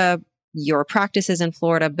in Florida, your practice is in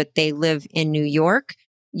Florida, but they live in New York,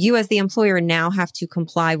 you as the employer now have to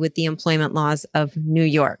comply with the employment laws of New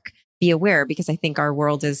York. Be aware, because I think our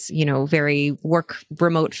world is, very work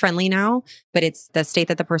remote friendly now, but it's the state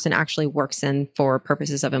that the person actually works in for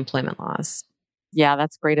purposes of employment laws. Yeah,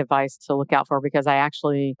 that's great advice to look out for because I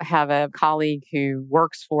actually have a colleague who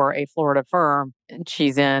works for a Florida firm and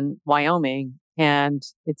she's in Wyoming and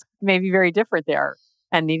it's maybe very different there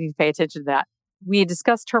and needing to pay attention to that. We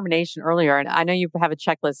discussed termination earlier and I know you have a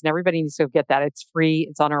checklist and everybody needs to get that. It's free.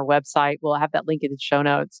 It's on our website. We'll have that link in the show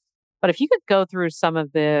notes. But if you could go through some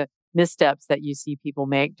of the missteps that you see people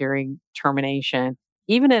make during termination,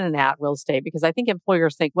 even in an at-will state, because I think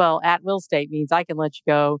employers think, well, at-will state means I can let you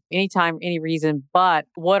go anytime, any reason. But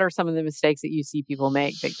what are some of the mistakes that you see people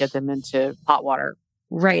make that get them into hot water?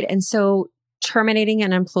 Right. And so terminating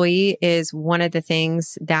an employee is one of the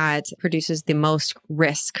things that produces the most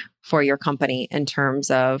risk for your company in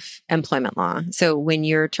terms of employment law. So when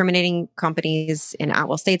you're terminating companies in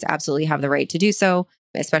at-will states, absolutely have the right to do so,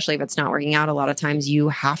 especially if it's not working out. A lot of times you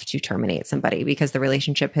have to terminate somebody because the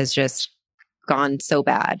relationship has just gone so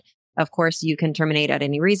bad. Of course, you can terminate at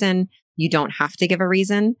any reason. You don't have to give a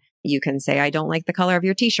reason. You can say, I don't like the color of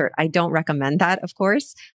your t-shirt. I don't recommend that, of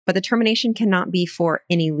course, but the termination cannot be for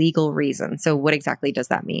any legal reason. So what exactly does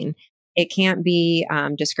that mean? It can't be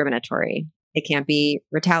discriminatory. It can't be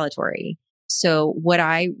retaliatory. So what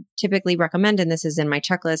I typically recommend, and this is in my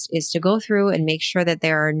checklist, is to go through and make sure that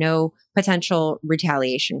there are no potential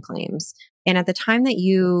retaliation claims. And at the time that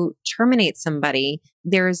you terminate somebody,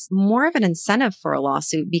 there's more of an incentive for a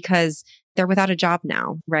lawsuit because they're without a job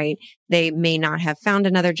now, right? They may not have found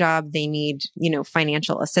another job. They need,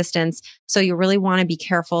 financial assistance. So you really want to be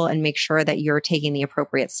careful and make sure that you're taking the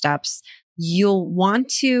appropriate steps. You'll want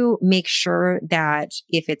to make sure that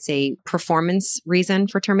if it's a performance reason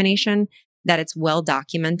for termination, that it's well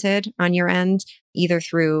documented on your end, either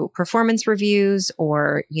through performance reviews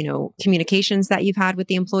or, communications that you've had with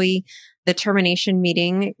the employee. The termination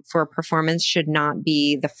meeting for performance should not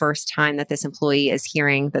be the first time that this employee is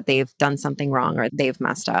hearing that they've done something wrong or they've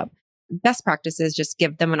messed up. Best practices, just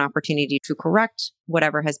give them an opportunity to correct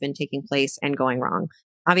whatever has been taking place and going wrong.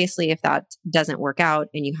 Obviously, if that doesn't work out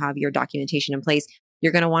and you have your documentation in place,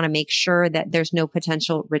 you're going to want to make sure that there's no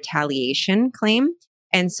potential retaliation claim.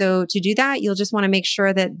 And so to do that, you'll just want to make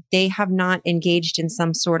sure that they have not engaged in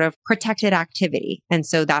some sort of protected activity. And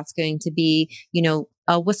so that's going to be,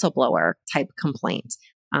 a whistleblower type complaint.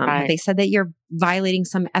 Right. They said that you're violating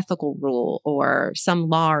some ethical rule or some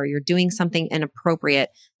law, or you're doing something inappropriate,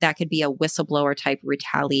 that could be a whistleblower type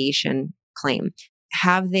retaliation claim.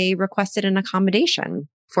 Have they requested an accommodation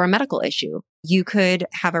for a medical issue? You could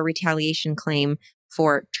have a retaliation claim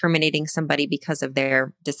for terminating somebody because of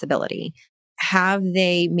their disability. Have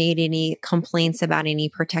they made any complaints about any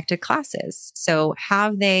protected classes? So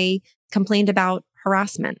have they complained about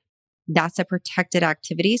harassment? That's a protected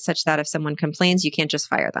activity such that if someone complains, you can't just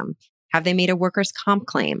fire them. Have they made a workers' comp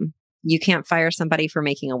claim? You can't fire somebody for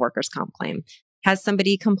making a workers' comp claim. Has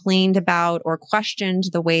somebody complained about or questioned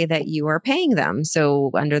the way that you are paying them?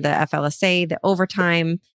 So under the FLSA, the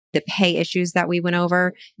overtime, the pay issues that we went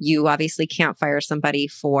over, you obviously can't fire somebody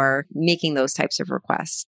for making those types of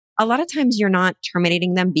requests. A lot of times you're not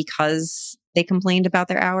terminating them because they complained about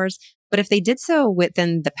their hours, but if they did so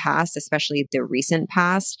within the past, especially the recent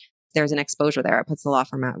past, there's an exposure there. It puts the law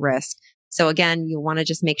firm at risk. So again, you want to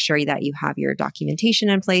just make sure that you have your documentation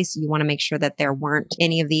in place. You want to make sure that there weren't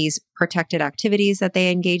any of these protected activities that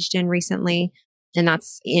they engaged in recently. And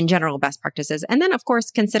that's in general best practices. And then of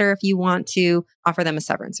course, consider if you want to offer them a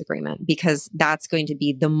severance agreement, because that's going to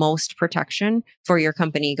be the most protection for your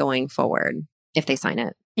company going forward if they sign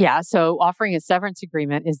it. Yeah. So offering a severance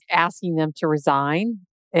agreement is asking them to resign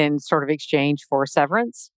in sort of exchange for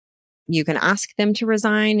severance. You can ask them to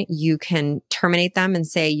resign. You can terminate them and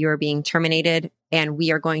say you're being terminated and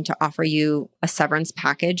we are going to offer you a severance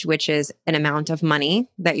package, which is an amount of money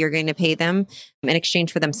that you're going to pay them in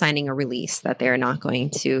exchange for them signing a release that they're not going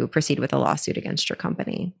to proceed with a lawsuit against your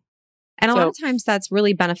company. And a lot of times that's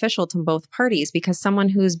really beneficial to both parties because someone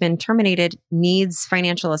who's been terminated needs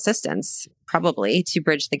financial assistance, probably to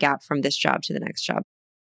bridge the gap from this job to the next job.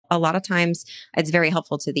 A lot of times it's very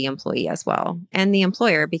helpful to the employee as well and the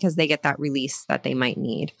employer because they get that release that they might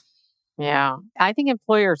need. Yeah. I think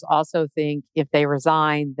employers also think if they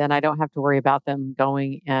resign, then I don't have to worry about them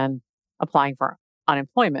going and applying for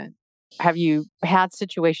unemployment. Have you had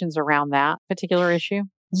situations around that particular issue?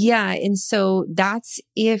 Yeah. And so that's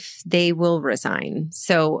if they will resign.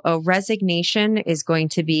 So a resignation is going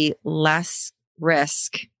to be less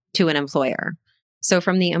risk to an employer. So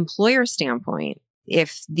from the employer standpoint,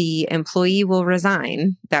 if the employee will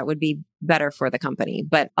resign, that would be better for the company.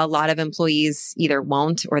 But a lot of employees either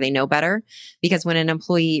won't or they know better because when an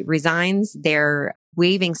employee resigns, they're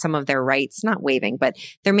waiving some of their rights, not waiving, but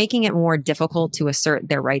they're making it more difficult to assert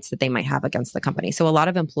their rights that they might have against the company. So a lot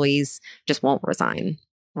of employees just won't resign.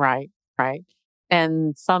 Right, right.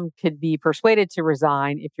 And some could be persuaded to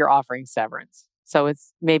resign if you're offering severance. So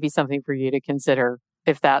it's maybe something for you to consider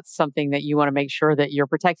if that's something that you want to make sure that you're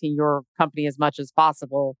protecting your company as much as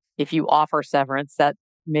possible. If you offer severance, that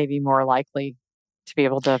may be more likely to be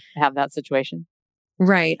able to have that situation.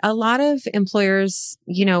 Right. A lot of employers,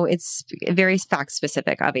 it's very fact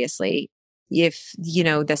specific, obviously. If,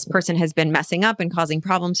 this person has been messing up and causing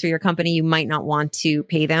problems for your company, you might not want to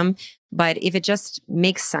pay them. But if it just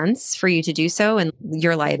makes sense for you to do so and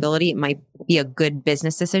your liability, it might be a good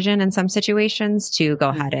business decision in some situations to go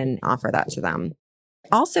ahead and offer that to them.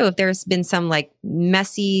 Also, if there's been some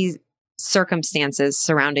messy circumstances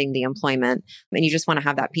surrounding the employment and you just want to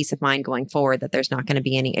have that peace of mind going forward that there's not going to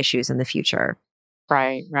be any issues in the future.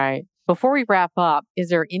 Right, right. Before we wrap up, is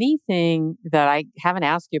there anything that I haven't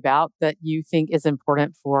asked you about that you think is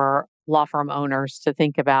important for law firm owners to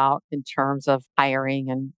think about in terms of hiring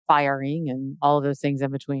and firing and all of those things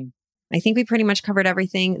in between? I think we pretty much covered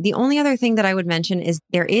everything. The only other thing that I would mention is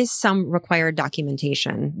there is some required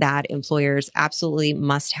documentation that employers absolutely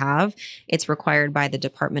must have. It's required by the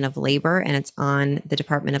Department of Labor and it's on the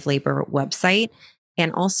Department of Labor website.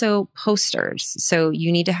 And also posters. So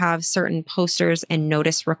you need to have certain posters and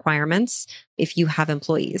notice requirements if you have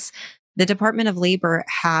employees. The Department of Labor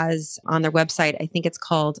has on their website, I think it's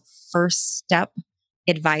called First Step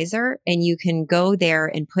Advisor, and you can go there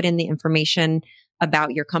and put in the information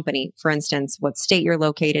about your company. For instance, what state you're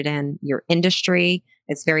located in, your industry.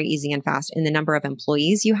 It's very easy and fast, and the number of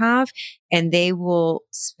employees you have. And they will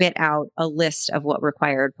spit out a list of what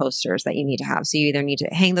required posters that you need to have. So you either need to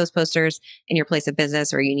hang those posters in your place of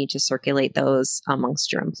business or you need to circulate those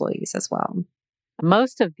amongst your employees as well.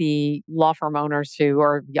 Most of the law firm owners who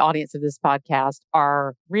are the audience of this podcast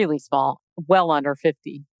are really small, well under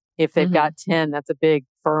 50. If they've got 10, that's a big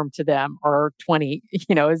firm to them, or 20,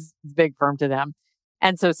 is a big firm to them.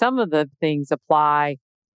 And so some of the things apply,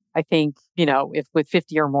 I think, if with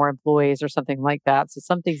 50 or more employees or something like that. So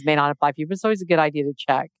some things may not apply for you, but it's always a good idea to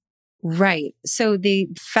check. Right. So the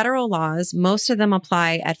federal laws, most of them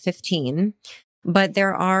apply at 15, but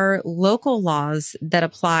there are local laws that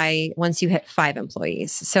apply once you hit 5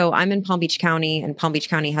 employees. So I'm in Palm Beach County, and Palm Beach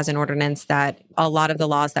County has an ordinance that a lot of the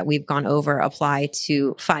laws that we've gone over apply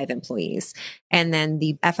to 5 employees. And then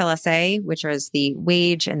the FLSA, which is the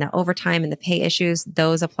wage and the overtime and the pay issues,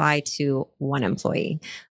 those apply to 1 employee.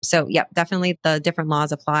 So, yep, definitely the different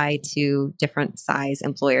laws apply to different size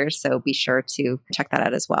employers. So be sure to check that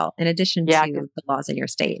out as well, in addition Yeah, to the laws in your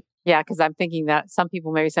state. yeah, because I'm thinking that some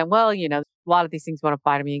people may be saying, well, a lot of these things won't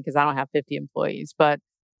apply to me because I don't have 50 employees. But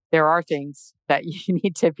there are things that you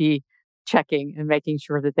need to be checking and making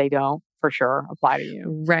sure that they don't for sure apply to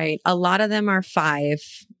you. Right. A lot of them are 5.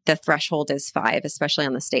 The threshold is 5, especially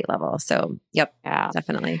on the state level. So, yep, Yeah.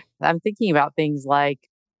 definitely. I'm thinking about things like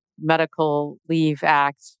Medical Leave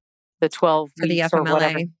Act, the 12 For the weeks or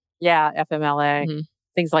whatever. FMLA. Yeah, FMLA, Mhm.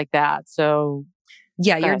 things like that. So,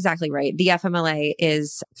 Yeah, go you're ahead. exactly right. The FMLA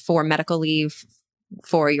is for medical leave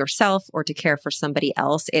for yourself or to care for somebody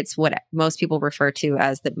else. It's what most people refer to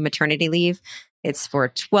as the maternity leave. It's for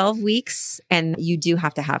 12 weeks, and you do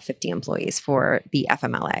have to have 50 employees for the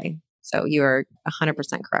FMLA. So you're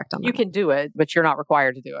 100% correct on You that. can do it, but you're not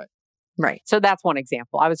required to do it. Right. So that's one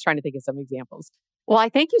example. I was trying to think of some examples. Well, I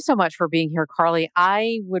thank you so much for being here, Carly.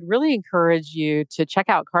 I would really encourage you to check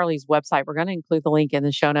out Carly's website. We're going to include the link in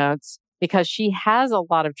the show notes because she has a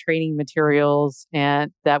lot of training materials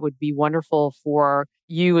and that would be wonderful for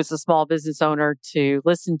you as a small business owner to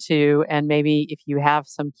listen to. And maybe if you have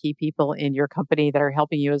some key people in your company that are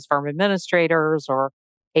helping you as firm administrators or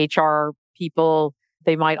HR people,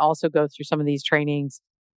 they might also go through some of these trainings.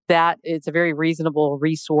 That it's a very reasonable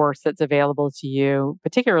resource that's available to you,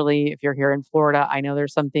 particularly if you're here in Florida. I know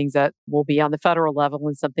there's some things that will be on the federal level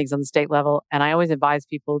and some things on the state level. And I always advise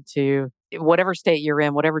people to, whatever state you're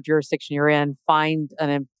in, whatever jurisdiction you're in, find an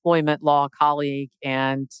employment law colleague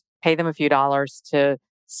and pay them a few dollars to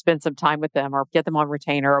spend some time with them or get them on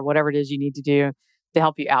retainer or whatever it is you need to do to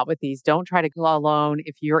help you out with these. Don't try to go alone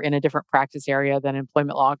if you're in a different practice area than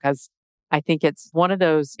employment law, because I think it's one of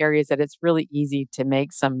those areas that it's really easy to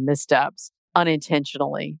make some missteps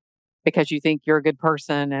unintentionally because you think you're a good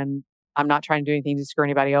person and I'm not trying to do anything to screw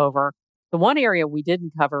anybody over. The one area we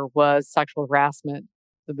didn't cover was sexual harassment.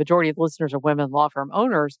 The majority of the listeners are women law firm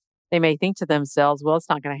owners. They may think to themselves, well, it's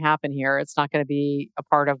not going to happen here. It's not going to be a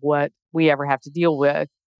part of what we ever have to deal with.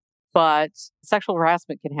 But sexual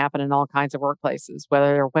harassment can happen in all kinds of workplaces,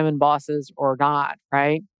 whether they're women bosses or not,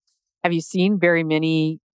 right? Have you seen very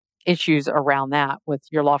many issues around that with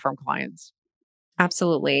your law firm clients?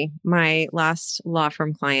 Absolutely. My last law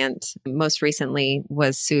firm client most recently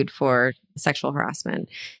was sued for sexual harassment.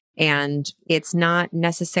 And it's not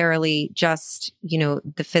necessarily just,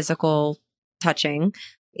 the physical touching.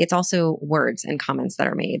 It's also words and comments that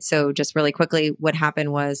are made. So just really quickly, what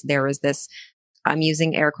happened was there was this, I'm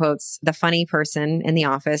using air quotes, the funny person in the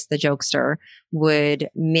office, the jokester, would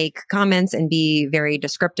make comments and be very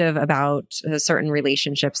descriptive about certain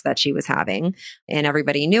relationships that she was having. And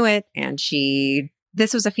everybody knew it. And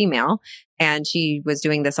this was a female, and she was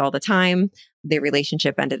doing this all the time. The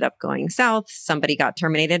relationship ended up going south. Somebody got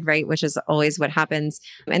terminated, right? Which is always what happens.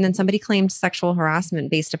 And then somebody claimed sexual harassment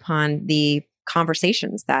based upon the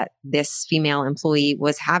conversations that this female employee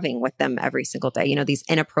was having with them every single day, these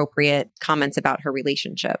inappropriate comments about her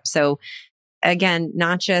relationship. So again,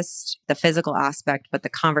 not just the physical aspect, but the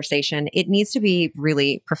conversation, it needs to be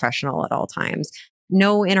really professional at all times.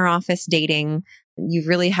 No interoffice dating. You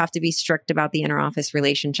really have to be strict about the interoffice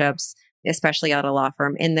relationships, especially at a law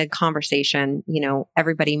firm. In the conversation,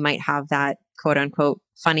 everybody might have that quote unquote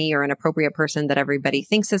funny or inappropriate person that everybody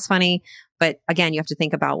thinks is funny. But again, you have to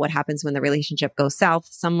think about what happens when the relationship goes south.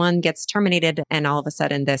 Someone gets terminated and all of a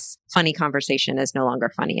sudden this funny conversation is no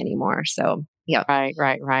longer funny anymore. So, yeah.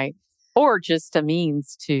 Right. Or just a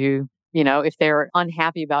means to, if they're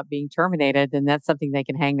unhappy about being terminated, then that's something they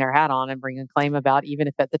can hang their hat on and bring a claim about, even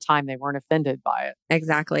if at the time they weren't offended by it.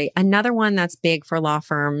 Exactly. Another one that's big for law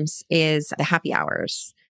firms is the happy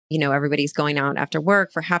hours. Everybody's going out after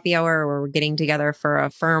work for happy hour or we're getting together for a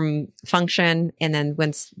firm function. And then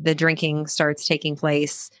once the drinking starts taking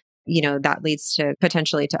place, that leads to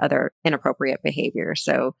potentially to other inappropriate behavior.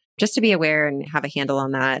 So just to be aware and have a handle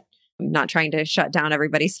on that. I'm not trying to shut down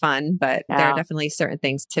everybody's fun, but there are definitely certain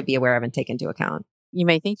things to be aware of and take into account. You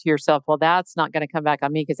may think to yourself, well, that's not going to come back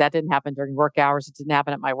on me because that didn't happen during work hours. It didn't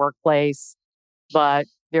happen at my workplace. But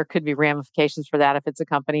there could be ramifications for that if it's a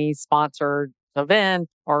company sponsored event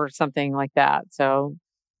or something like that. So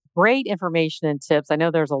great information and tips. I know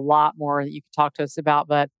there's a lot more that you could talk to us about,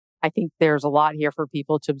 but I think there's a lot here for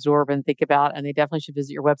people to absorb and think about, and they definitely should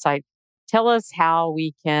visit your website. Tell us how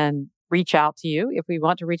we can reach out to you if we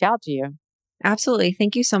want to reach out to you. Absolutely.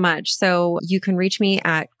 Thank you so much. So you can reach me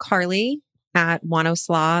at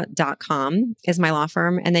carly@wannoslaw.com is my law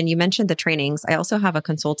firm. And then you mentioned the trainings. I also have a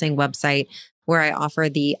consulting website where I offer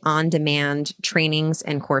the on-demand trainings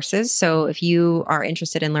and courses. So if you are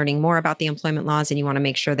interested in learning more about the employment laws and you want to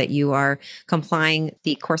make sure that you are complying,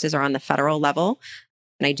 the courses are on the federal level.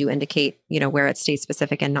 And I do indicate, where it's state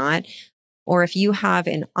specific and not. Or if you have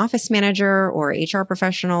an office manager or HR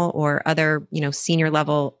professional or other, senior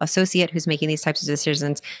level associate who's making these types of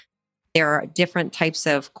decisions, there are different types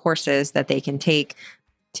of courses that they can take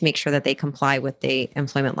to make sure that they comply with the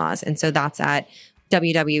employment laws. And so that's at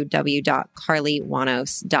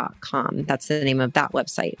www.carlywannos.com. That's the name of that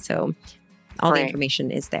website. So all the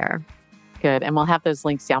information is there. Good. And we'll have those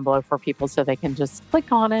links down below for people so they can just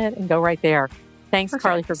click on it and go right there. Thanks, Perfect.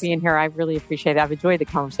 Carly, for being here. I really appreciate it. I've enjoyed the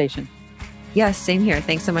conversation. Yes, same here.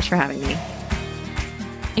 Thanks so much for having me.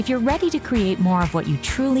 If you're ready to create more of what you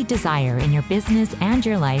truly desire in your business and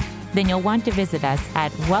your life, then you'll want to visit us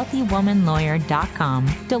at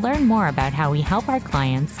wealthywomanlawyer.com to learn more about how we help our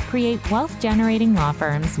clients create wealth-generating law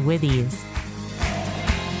firms with ease.